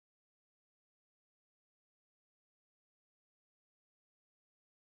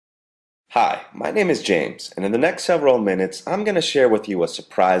Hi, my name is James, and in the next several minutes, I'm going to share with you a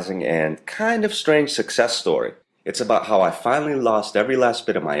surprising and kind of strange success story. It's about how I finally lost every last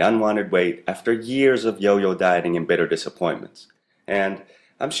bit of my unwanted weight after years of yo-yo dieting and bitter disappointments. And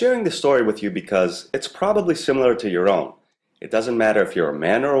I'm sharing this story with you because it's probably similar to your own. It doesn't matter if you're a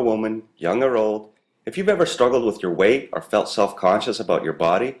man or a woman, young or old. If you've ever struggled with your weight or felt self-conscious about your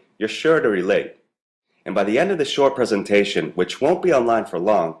body, you're sure to relate. And by the end of this short presentation, which won't be online for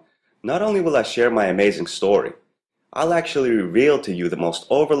long, not only will I share my amazing story, I'll actually reveal to you the most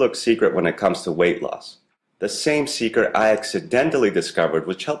overlooked secret when it comes to weight loss. The same secret I accidentally discovered,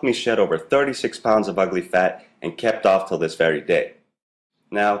 which helped me shed over 36 pounds of ugly fat and kept off till this very day.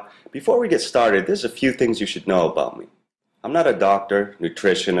 Now, before we get started, there's a few things you should know about me. I'm not a doctor,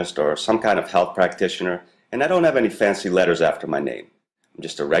 nutritionist, or some kind of health practitioner, and I don't have any fancy letters after my name. I'm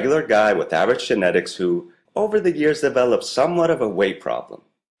just a regular guy with average genetics who, over the years, developed somewhat of a weight problem.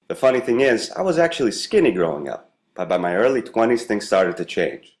 The funny thing is, I was actually skinny growing up, but by my early 20s things started to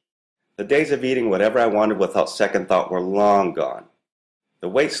change. The days of eating whatever I wanted without second thought were long gone. The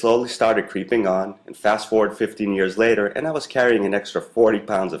weight slowly started creeping on, and fast forward 15 years later, and I was carrying an extra 40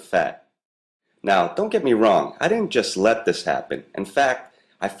 pounds of fat. Now, don't get me wrong, I didn't just let this happen. In fact,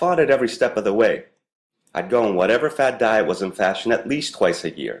 I fought it every step of the way. I'd go on whatever fad diet was in fashion at least twice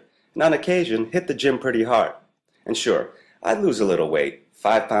a year, and on occasion hit the gym pretty hard. And sure, I'd lose a little weight,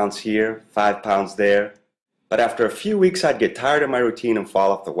 5 pounds here, 5 pounds there, but after a few weeks I'd get tired of my routine and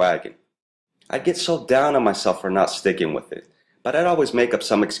fall off the wagon. I'd get so down on myself for not sticking with it, but I'd always make up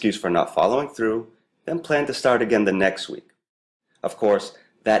some excuse for not following through, then plan to start again the next week. Of course,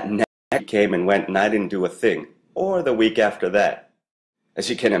 that next week came and went and I didn't do a thing, or the week after that. As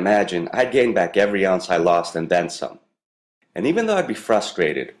you can imagine, I'd gain back every ounce I lost and then some. And even though I'd be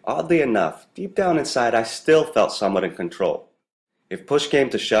frustrated, oddly enough, deep down inside I still felt somewhat in control. If push came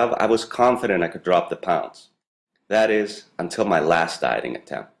to shove, I was confident I could drop the pounds. That is, until my last dieting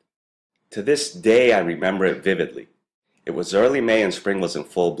attempt. To this day I remember it vividly. It was early May and spring was in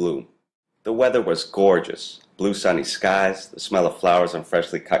full bloom. The weather was gorgeous, blue sunny skies, the smell of flowers and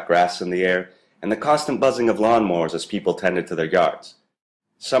freshly cut grass in the air, and the constant buzzing of lawnmowers as people tended to their yards.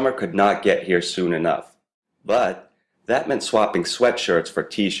 Summer could not get here soon enough. But that meant swapping sweatshirts for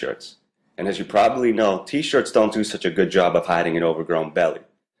t-shirts. And as you probably know, t-shirts don't do such a good job of hiding an overgrown belly.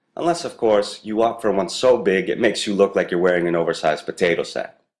 Unless, of course, you opt for one so big it makes you look like you're wearing an oversized potato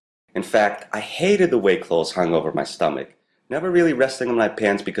sack. In fact, I hated the way clothes hung over my stomach, never really resting on my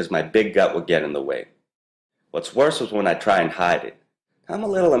pants because my big gut would get in the way. What's worse was when I try and hide it. I'm a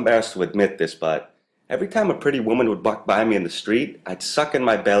little embarrassed to admit this, but every time a pretty woman would walk by me in the street, I'd suck in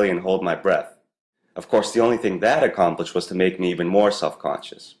my belly and hold my breath. Of course, the only thing that accomplished was to make me even more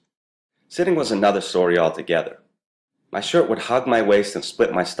self-conscious. Sitting was another story altogether. My shirt would hug my waist and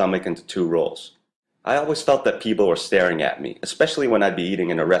split my stomach into two rolls. I always felt that people were staring at me, especially when I'd be eating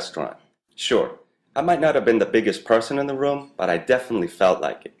in a restaurant. Sure, I might not have been the biggest person in the room, but I definitely felt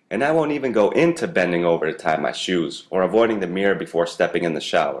like it. And I won't even go into bending over to tie my shoes or avoiding the mirror before stepping in the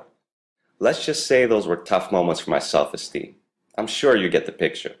shower. Let's just say those were tough moments for my self-esteem. I'm sure you get the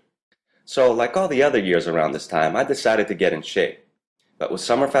picture. So, like all the other years around this time, I decided to get in shape. But with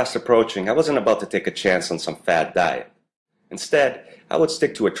summer fast approaching, I wasn't about to take a chance on some fad diet. Instead, I would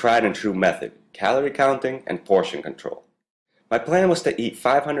stick to a tried and true method, calorie counting and portion control. My plan was to eat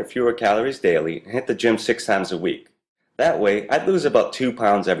 500 fewer calories daily and hit the gym 6 times a week. That way, I'd lose about 2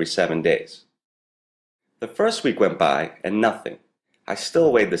 pounds every 7 days. The first week went by and nothing. I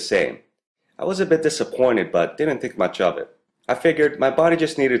still weighed the same. I was a bit disappointed but didn't think much of it. I figured my body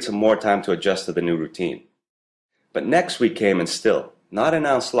just needed some more time to adjust to the new routine. But next week came and still, not an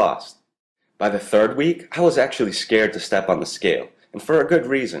ounce lost. By the third week, I was actually scared to step on the scale, and for a good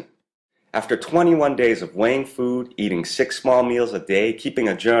reason. After 21 days of weighing food, eating 6 small meals a day, keeping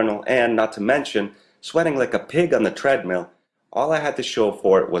a journal, and, not to mention, sweating like a pig on the treadmill, all I had to show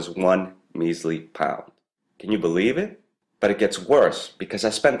for it was 1 measly pound. Can you believe it? But it gets worse, because I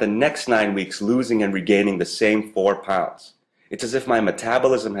spent the next 9 weeks losing and regaining the same 4 pounds. It's as if my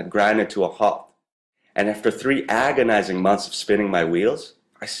metabolism had grinded to a halt. And after 3 agonizing months of spinning my wheels,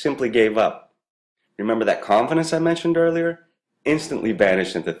 I simply gave up. Remember that confidence I mentioned earlier? Instantly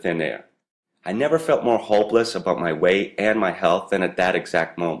vanished into thin air. I never felt more hopeless about my weight and my health than at that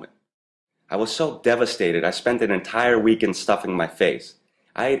exact moment. I was so devastated I spent an entire weekend stuffing my face.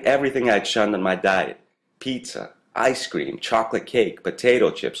 I ate everything I'd shunned on my diet. Pizza, ice cream, chocolate cake,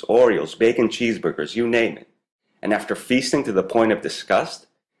 potato chips, Oreos, bacon cheeseburgers, you name it. And after feasting to the point of disgust,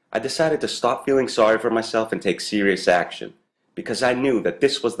 I decided to stop feeling sorry for myself and take serious action, because I knew that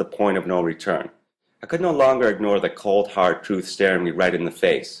this was the point of no return. I could no longer ignore the cold, hard truth staring me right in the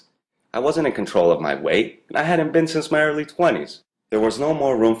face. I wasn't in control of my weight, and I hadn't been since my early 20s. There was no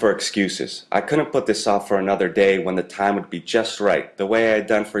more room for excuses. I couldn't put this off for another day when the time would be just right, the way I had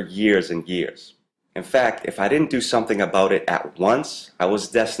done for years and years. In fact, if I didn't do something about it at once, I was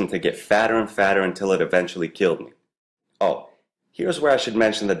destined to get fatter and fatter until it eventually killed me. Oh, here's where I should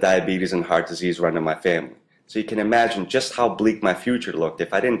mention the diabetes and heart disease run in my family, so you can imagine just how bleak my future looked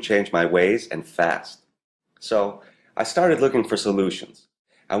if I didn't change my ways and fast. So, I started looking for solutions.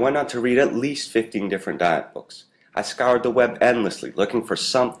 I went on to read at least 15 different diet books. I scoured the web endlessly, looking for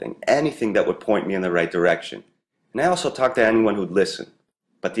something, anything that would point me in the right direction. And I also talked to anyone who'd listen.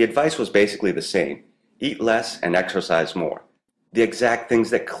 But the advice was basically the same: eat less and exercise more. The exact things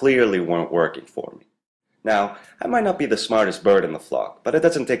that clearly weren't working for me. Now, I might not be the smartest bird in the flock, but it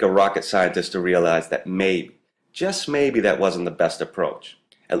doesn't take a rocket scientist to realize that maybe, just maybe, that wasn't the best approach.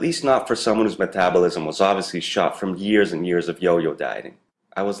 At least not for someone whose metabolism was obviously shot from years and years of yo-yo dieting.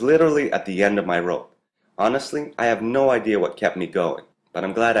 I was literally at the end of my rope. Honestly, I have no idea what kept me going, but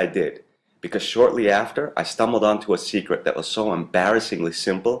I'm glad I did, because shortly after, I stumbled onto a secret that was so embarrassingly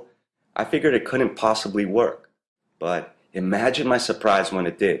simple, I figured it couldn't possibly work. But imagine my surprise when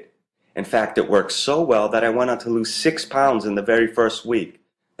it did. In fact, it worked so well that I went on to lose 6 pounds in the very first week.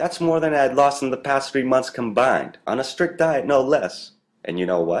 That's more than I had lost in the past 3 months combined, on a strict diet no less. And you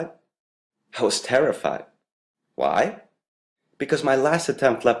know what? I was terrified. Why? Because my last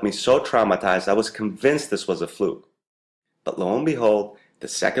attempt left me so traumatized I was convinced this was a fluke. But lo and behold, the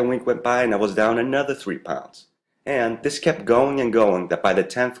second week went by and I was down another 3 pounds. And this kept going and going that by the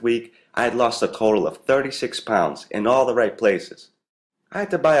 10th week I had lost a total of 36 pounds in all the right places. I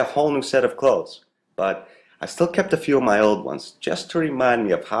had to buy a whole new set of clothes, but I still kept a few of my old ones just to remind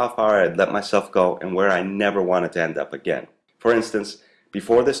me of how far I had let myself go and where I never wanted to end up again. For instance,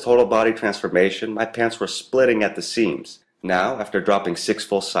 before this total body transformation, my pants were splitting at the seams. Now, after dropping 6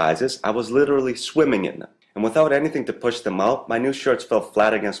 full sizes, I was literally swimming in them. And without anything to push them out, my new shirts fell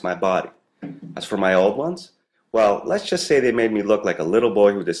flat against my body. As for my old ones, well, let's just say they made me look like a little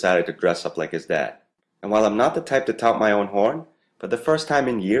boy who decided to dress up like his dad. And while I'm not the type to tout my own horn, for the first time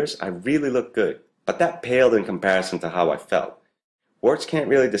in years, I really looked good. But that paled in comparison to how I felt. Words can't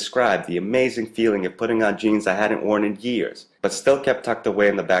really describe the amazing feeling of putting on jeans I hadn't worn in years, but still kept tucked away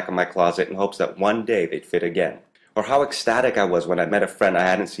in the back of my closet in hopes that one day they'd fit again. Or how ecstatic I was when I met a friend I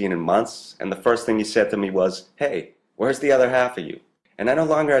hadn't seen in months, and the first thing he said to me was, "Hey, where's the other half of you?" And I no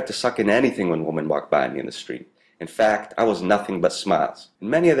longer had to suck in anything when women walked by me in the street. In fact, I was nothing but smiles, and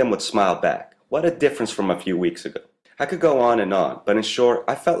many of them would smile back. What a difference from a few weeks ago. I could go on, but in short,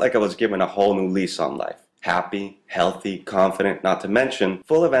 I felt like I was given a whole new lease on life. Happy, healthy, confident, not to mention,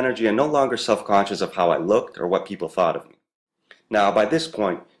 full of energy and no longer self-conscious of how I looked or what people thought of me. Now, by this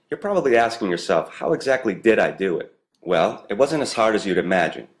point, you're probably asking yourself, how exactly did I do it? Well, it wasn't as hard as you'd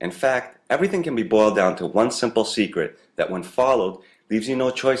imagine. In fact, everything can be boiled down to one simple secret that when followed, leaves you no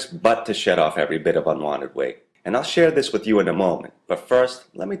choice but to shed off every bit of unwanted weight. And I'll share this with you in a moment, but first,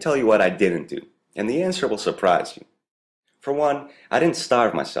 let me tell you what I didn't do, and the answer will surprise you. For one, I didn't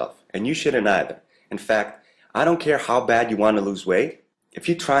starve myself, and you shouldn't either. In fact, I don't care how bad you want to lose weight. If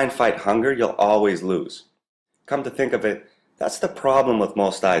you try and fight hunger, you'll always lose. Come to think of it, that's the problem with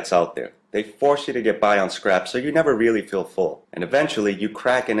most diets out there. They force you to get by on scraps so you never really feel full. And eventually, you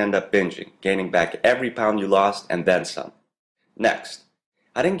crack and end up binging, gaining back every pound you lost and then some. Next,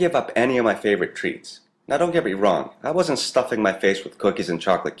 I didn't give up any of my favorite treats. Now don't get me wrong, I wasn't stuffing my face with cookies and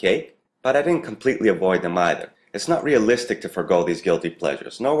chocolate cake, but I didn't completely avoid them either. It's not realistic to forgo these guilty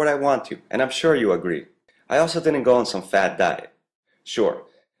pleasures, nor would I want to, and I'm sure you agree. I also didn't go on some fad diet. Sure,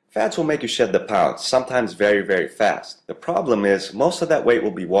 fads will make you shed the pounds, sometimes very, very fast. The problem is, most of that weight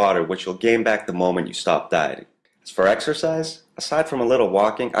will be water, which you'll gain back the moment you stop dieting. As for exercise, aside from a little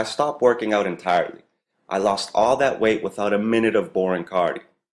walking, I stopped working out entirely. I lost all that weight without a minute of boring cardio.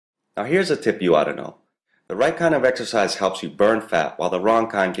 Now here's a tip you ought to know. The right kind of exercise helps you burn fat, while the wrong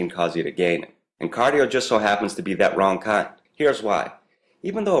kind can cause you to gain it. And cardio just so happens to be that wrong kind. Here's why.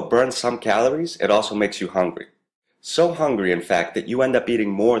 Even though it burns some calories, it also makes you hungry. So hungry, in fact, that you end up eating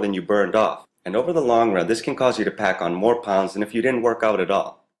more than you burned off. And over the long run, this can cause you to pack on more pounds than if you didn't work out at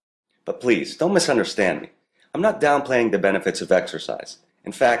all. But please, don't misunderstand me. I'm not downplaying the benefits of exercise.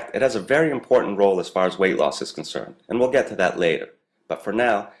 In fact, it has a very important role as far as weight loss is concerned, and we'll get to that later. But for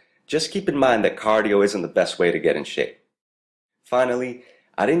now, just keep in mind that cardio isn't the best way to get in shape. Finally,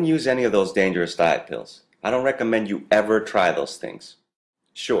 I didn't use any of those dangerous diet pills. I don't recommend you ever try those things.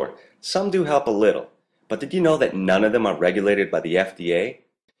 Sure, some do help a little, but did you know that none of them are regulated by the FDA?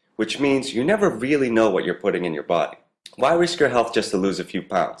 Which means you never really know what you're putting in your body. Why risk your health just to lose a few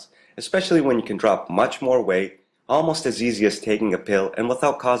pounds, especially when you can drop much more weight, almost as easy as taking a pill and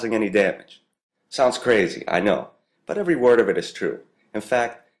without causing any damage. Sounds crazy, I know, but every word of it is true. In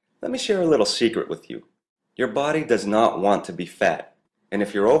fact, let me share a little secret with you. Your body does not want to be fat, and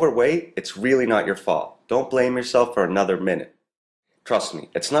if you're overweight, it's really not your fault. Don't blame yourself for another minute. Trust me,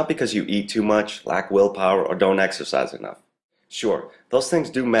 it's not because you eat too much, lack willpower, or don't exercise enough. Sure, those things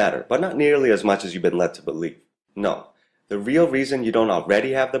do matter, but not nearly as much as you've been led to believe. No, the real reason you don't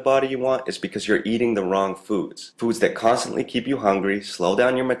already have the body you want is because you're eating the wrong foods. Foods that constantly keep you hungry, slow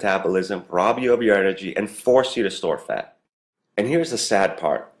down your metabolism, rob you of your energy, and force you to store fat. And here's the sad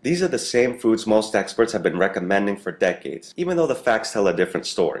part. These are the same foods most experts have been recommending for decades, even though the facts tell a different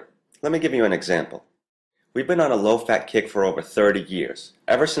story. Let me give you an example. We've been on a low-fat kick for over 30 years,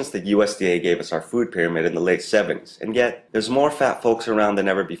 ever since the USDA gave us our food pyramid in the late 70s, and yet there's more fat folks around than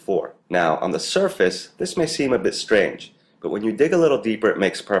ever before. Now, on the surface, this may seem a bit strange, but when you dig a little deeper, it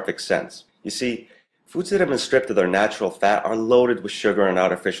makes perfect sense. You see, foods that have been stripped of their natural fat are loaded with sugar and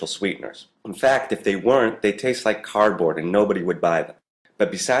artificial sweeteners. In fact, if they weren't, they taste like cardboard and nobody would buy them.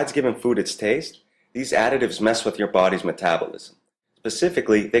 But besides giving food its taste, these additives mess with your body's metabolism.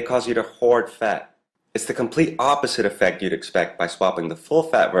 Specifically, they cause you to hoard fat. It's the complete opposite effect you'd expect by swapping the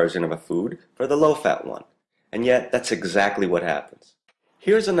full-fat version of a food for the low-fat one. And yet, that's exactly what happens.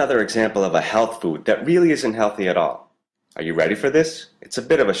 Here's another example of a health food that really isn't healthy at all. Are you ready for this? It's a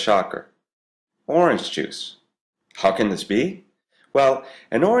bit of a shocker. Orange juice. How can this be? Well,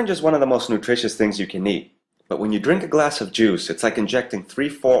 an orange is one of the most nutritious things you can eat. But when you drink a glass of juice, it's like injecting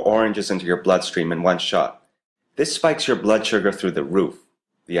 3-4 oranges into your bloodstream in one shot. This spikes your blood sugar through the roof.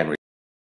 The end